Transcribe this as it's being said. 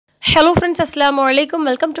Hello friends, assalamu alaikum.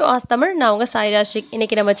 Welcome to Ask Tamil. நான் உங்க Saira chic.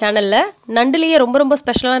 இன்னைக்கு நம்ம சேனல்ல நண்டுலயே ரொம்ப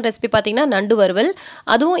ஸ்பெஷலான ரெசிபி பாத்தீங்கன்னா நண்டு வறுவல்.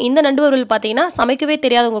 அதுவும் இந்த நண்டு வறுவல் பாத்தீங்கன்னா சமைக்கவே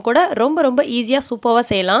தெரியாதவங்க கூட ரொம்ப ஈஸியா சூப்பரா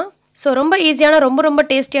செய்யலாம். சோ ரொம்ப ஈஸியான ரொம்ப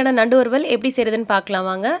டேஸ்டியான நண்டு வறுவல் எப்படி செய்யறதுன்னு பார்க்கலாம்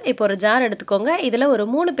வாங்க. இப்போ ஒரு ஜார் எடுத்துக்கோங்க. இதுல ஒரு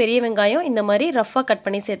 3 பெரிய வெங்காயம் இந்த மாதிரி ரஃப்பா கட்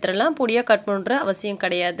பண்ணி சேர்த்துறலாம். பொடியா கட் பண்ணணும்ன்ற அவசியம்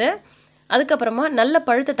கிடையாது. அதுக்கு அப்புறமா நல்ல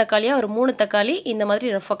பழுத்த தக்காளியா ஒரு 3 தக்காளி இந்த மாதிரி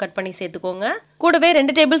ரஃப்பா கட் பண்ணி சேர்த்துக்கோங்க. கூடவே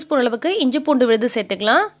 2 டேபிள்ஸ்பூன் அளவுக்கு இஞ்சி பூண்டு விழுது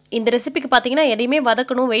சேர்த்துக்கலாம். இந்த ரெசிபிக்கு பாத்தீங்கன்னா எதையுமே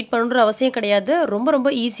வதக்கணும் வெயிட் பண்ணணும்ன்ற அவசியம் கிடையாது.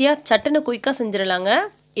 ரொம்ப ஈஸியா சட்டுன்னு குயிக்கா செஞ்சிரலாங்க.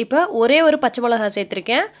 இப்போ ஒரே ஒரு பச்சை மிளகாய்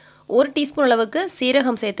சேர்த்திருக்கேன். 1 டீஸ்பூன் அளவுக்கு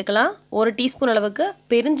சீரகம் சேர்த்துக்கலாம். 1 டீஸ்பூன் அளவுக்கு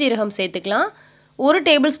பெருஞ்சீரகம் சேர்த்துக்கலாம். 1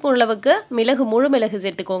 டேபிள்ஸ்பூன் அளவுக்கு முழு மிளகு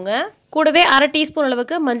சேர்த்துக்கோங்க. கூடவே 1/2 டீஸ்பூன்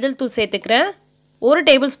அளவுக்கு மஞ்சள் தூள் சேர்த்துக்கிறேன். 1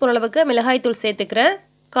 டேபிள்ஸ்பூன் அளவுக்கு மிளகாய் தூள் சேர்த்துக்கிறேன்.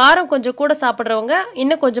 காரம் கொஞ்சம் கூட சாப்பிட்றவங்க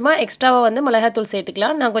இன்னும் கொஞ்சமா எக்ஸ்ட்ராவா மிளகாய் தூள்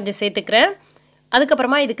சேர்த்துக்கலாம். நான் கொஞ்சம் சேர்த்துக்கிறேன். அதுக்கு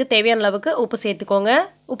அப்புறமா இதுக்கு தேவையான அளவுக்கு உப்பு சேர்த்துக்கோங்க.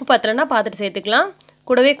 உப்பு பத்தலனா பார்த்துட்டு சேர்த்துக்கலாம்.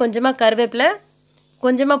 கூடவே கொஞ்சமா கறிவேப்பிலை,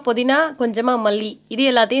 கொஞ்சமா புதினா, கொஞ்சமா மல்லி இது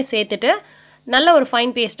எல்லாத்தையும் சேர்த்துட்டு நல்ல ஒரு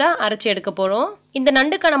ஃபைன் பேஸ்டா அரைச்சு எடுக்க போறோம். இந்த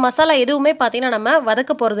நண்டுக்கான மசாலா எதுவுமே பாத்தீங்கன்னா நம்ம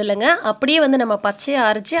வதக்க போறது இல்லைங்க. அப்படியே நம்ம பச்சையா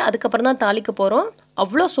அரைச்சு அதுக்கு அப்புறம் தான் தாளிக்க போறோம்.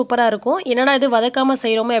 அவ்வளோ சூப்பரா இருக்கும். என்னடா இது வதக்காம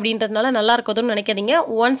செய்யறோமே அப்படின்றதுனால நல்லா இருக்குதுன்னு நினைக்காதீங்க.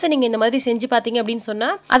 ஒன்ஸ் நீங்க இந்த மாதிரி செஞ்சு பாத்தீங்க அப்படின்னு சொன்னா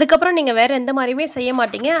அதுக்கப்புறம் நீங்க வேற எந்த மாதிரியுமே செய்ய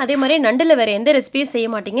மாட்டீங்க. அதே மாதிரி நண்டுல வேற எந்த ரெசிபியும் செய்ய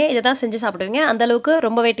மாட்டீங்க. இதை தான் செஞ்சு சாப்பிடுவீங்க. அந்த அளவுக்கு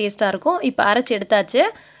ரொம்பவே டேஸ்டா இருக்கும். இப்போ அரைச்சு எடுத்தாச்சு.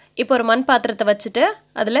 இப்போ ஒரு மண் பாத்திரத்தை வச்சுட்டு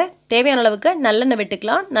அதில் தேவையான அளவுக்கு நல்லெண்ணெய்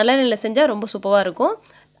விட்டுக்கலாம். நல்லெண்ணெயில் செஞ்சால் ரொம்ப சூப்பராக இருக்கும்.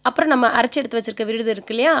 அப்புறம் நம்ம அரைச்சி எடுத்து வச்சிருக்க விழுது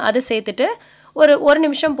இருக்கு இல்லையா, அதை சேர்த்துட்டு ஒரு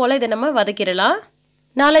நிமிஷம் போல் இதை நம்ம வதக்கிடலாம்.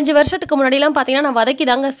 4-5 வருஷத்துக்கு முன்னாடிலாம் பார்த்தீங்கன்னா நான் வதக்கி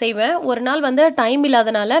தாங்க செய்வேன். ஒரு நாள் டைம்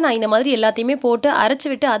இல்லாதனால நான் இந்த மாதிரி எல்லாத்தையுமே போட்டு அரைச்சி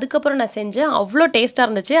விட்டு அதுக்கப்புறம் நான் செஞ்சேன். அவ்வளோ டேஸ்ட்டாக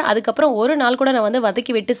இருந்துச்சு. அதுக்கப்புறம் ஒரு நாள் கூட நான்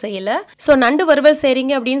வதக்கி விட்டு செய்யலை. ஸோ நண்டு வறுவல்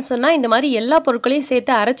செய்கிறீங்க அப்படின்னு சொன்னால் இந்த மாதிரி எல்லா பொருட்களையும்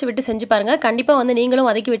சேர்த்து அரைச்சி விட்டு செஞ்சு பாருங்கள். கண்டிப்பாக நீங்களும்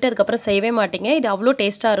வதக்கி விட்டு அதுக்கப்புறம் செய்யவே மாட்டீங்க. இது அவ்வளோ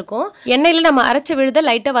டேஸ்ட்டாக இருக்கும். எண்ணெயில் நம்ம அரைச்சி விழுத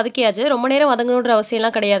லைட்டாக வதக்கியாச்சு. ரொம்ப நேரம் வதங்கணுன்ற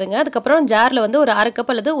அவசியம்லாம் கிடையாதுங்க. அதுக்கப்புறம் ஜாரில் ஒரு 1/2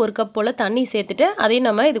 கப் அல்லது 1 கப் போல் தண்ணி சேர்த்துட்டு அதையும்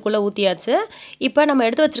நம்ம இதுக்குள்ளே ஊற்றியாச்சு. இப்போ நம்ம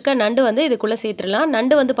எடுத்து வச்சிருக்க நண்டு இதுக்குள்ளே சேர்த்துடலாம்.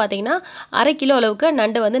 நண்டு பார்த்தீங்கன்னா 1/2 கிலோ அளவுக்கு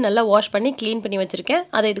நண்டு நல்லா வாஷ் பண்ணி க்ளீன் பண்ணி வச்சிருக்கேன்.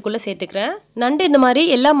 அதை இதுக்குள்ள சேர்த்துக்கிறேன். நண்டு இந்த மாதிரி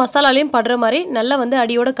எல்லா மசாலாலையும் படுற மாதிரி நல்லா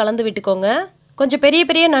அடியோட கலந்து விட்டுக்கோங்க. கொஞ்சம்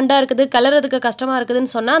பெரிய நண்டா இருக்குது, கலர்றதுக்கு கஷ்டமா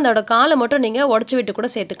இருக்குதுன்னு சொன்னா அதோட காலை மட்டும் நீங்க உடைச்சு விட்டு கூட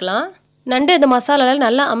சேர்த்துக்கலாம். நண்டு இந்த மசாலால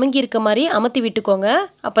நல்லா அமுங்கி இருக்க மாதிரி அமர்த்தி விட்டுக்கோங்க.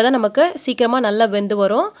 அப்பதான் நமக்கு சீக்கிரமா நல்லா வெந்து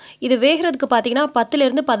வரும். இது வேகிறதுக்கு பாத்தீங்கன்னா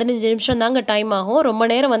 10 to 15 நிமிஷம் தாங்க டைம் ஆகும். ரொம்ப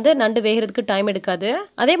நேரம் நண்டு வேகிறதுக்கு டைம் எடுக்காது.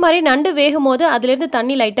 அதே மாதிரி நண்டு வேகும் போது அதுல இருந்து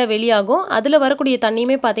தண்ணி லைட்டா வெளியாகும். அதுல வரக்கூடிய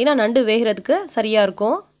தண்ணியுமே பாத்தீங்கன்னா நண்டு வேகிறதுக்கு சரியா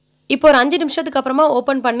இருக்கும். இப்போ ஒரு 5 நிமிஷத்துக்கு அப்புறமா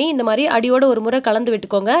ஓப்பன் பண்ணி இந்த மாதிரி அடியோட ஒரு முறை கலந்து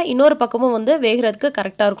விட்டுக்கோங்க. இன்னொரு பக்கமும் வேகிறதுக்கு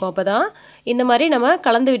கரெக்டாக இருக்கும். அப்போதான் இந்த மாதிரி நம்ம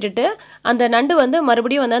கலந்து விட்டுட்டு அந்த நண்டு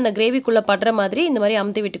மறுபடியும் அந்த கிரேவிக்குள்ளே படுற மாதிரி இந்த மாதிரி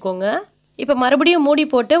அமுத்தி விட்டுக்கோங்க. இப்போ மறுபடியும் மூடி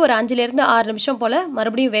போட்டு ஒரு 5 to 6 நிமிஷம் போல்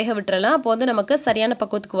மறுபடியும் வேக விட்டுறலாம். அப்போ நமக்கு சரியான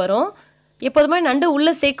பக்குவத்துக்கு வரும். எப்போதுமே நண்டு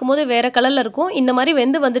உள்ளே சேர்க்கும் போது வேற கலரில் இருக்கும். இந்த மாதிரி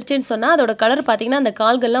வெந்து வந்துருச்சுன்னு சொன்னால் அதோட கலர் பார்த்தீங்கன்னா அந்த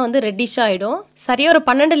கால்கள்லாம் ரெட்டிஷாக ஆகிடும். சரியாக ஒரு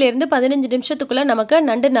 12 to 15 நிமிஷத்துக்குள்ளே நமக்கு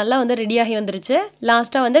நண்டு நல்லா ரெடியாகி வந்துருச்சு.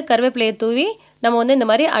 லாஸ்ட்டாக கருவேப்பிலையை தூவி நம்ம இந்த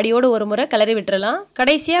மாதிரி அடியோடு ஒரு முறை கிளறி விட்டுறலாம்.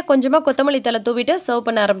 கடைசியாக கொஞ்சமாக கொத்தமல்லி தலை தூவிட்டு சர்வ்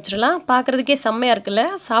பண்ண ஆரம்பிச்சிடலாம். பார்க்குறதுக்கே செம்மையாக இருக்குல்ல,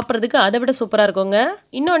 சாப்பிட்றதுக்கு அதை விட சூப்பராக இருக்குங்க.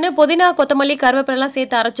 இன்னொன்று புதினா கொத்தமல்லி கருவேப்பிலாம்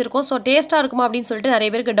சேர்த்து அரைச்சிருக்கோம். ஸோ டேஸ்ட்டாக இருக்குமா அப்படின்னு சொல்லிட்டு நிறைய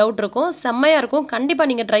பேருக்கு டவுட் இருக்கும். செம்மையாக இருக்கும். கண்டிப்பாக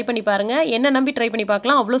நீங்கள் ட்ரை பண்ணி பாருங்கள். என்ன நம்பி ட்ரை பண்ணி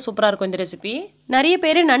பார்க்கலாம். அவ்வளோ சூப்பராக இருக்கும் இந்த ரெசிபி. நிறைய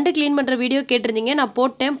பேர் நண்டு க்ளீன் பண்ணுற வீடியோ கேட்டிருந்தீங்க. நான்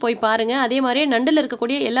போட்டேன், போய் பாருங்க. அதே மாதிரி நண்டில்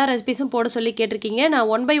இருக்கக்கூடிய எல்லா ரெசிபிஸும் போட சொல்லி கேட்டிருக்கீங்க. நான்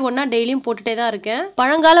 1 by 1 டெய்லியும் போட்டுட்டே தான் இருக்கேன்.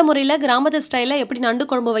 பழங்கால முறையில் கிராமத்து ஸ்டைலில் எப்படி நண்டு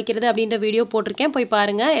குழம்பு வைக்கிறது அப்படின்ற வீடியோ போட்டிருக்கேன், போய்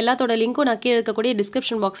பாருங்க. எல்லாத்தோட லிங்க்கும் நான் கீழே இருக்கக்கூடிய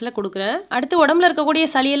டிஸ்கிரிப்ஷன் பாக்ஸில் கொடுக்குறேன். அடுத்து உடம்புல இருக்கக்கூடிய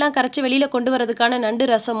சளியெல்லாம் கரைச்சி வெளியில கொண்டு வரதுக்கான நண்டு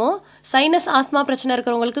ரசமும், சைனஸ் ஆஸ்மா பிரச்சனை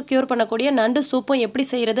இருக்கிறவங்களுக்கு கியூர் பண்ணக்கூடிய நண்டு சூப்பும் எப்படி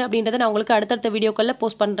செய்யறது அப்படின்றத நான் உங்களுக்கு அடுத்தடுத்த வீடியோக்களில்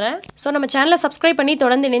போஸ்ட் பண்றேன். ஸோ நம்ம சேனலை சப்ஸ்கிரைப் பண்ணி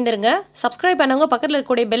தொடர்ந்து இணைந்திருங்க. சப்ஸ்கிரைப் பண்ணவங்க பக்கத்தில்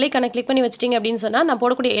இருக்கக்கூடிய பெல் ஐகானை கிளிக் பண்ணி வச்சிட்டீங்க அப்படின்னு சொன்னா நான்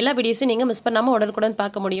போடக்கூடிய எல்லா வீடியோஸும் நீங்க மிஸ் பண்ணாம உடனுக்குடன்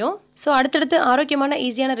பார்க்க முடியும். ஸோ அடுத்தடுத்து ஆரோக்கியமான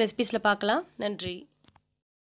ஈஸியான ரெசிபிஸ்ல பார்க்கலாம். நன்றி.